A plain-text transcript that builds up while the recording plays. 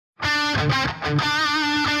You're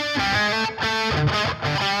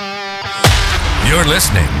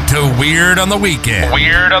listening to Weird on the Weekend.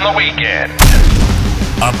 Weird on the Weekend.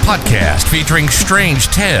 A podcast featuring strange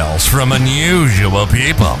tales from unusual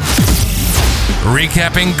people.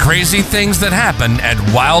 Recapping crazy things that happen at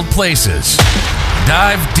wild places.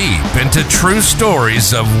 Dive deep into true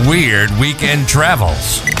stories of weird weekend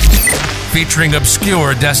travels. Featuring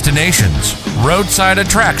obscure destinations, roadside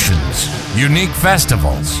attractions, unique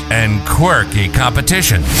festivals, and quirky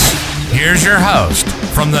competitions. Here's your host,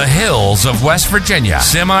 from the hills of West Virginia,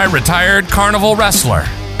 semi-retired carnival wrestler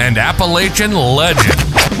and Appalachian legend,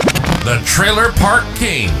 the Trailer Park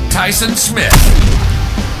King, Tyson Smith.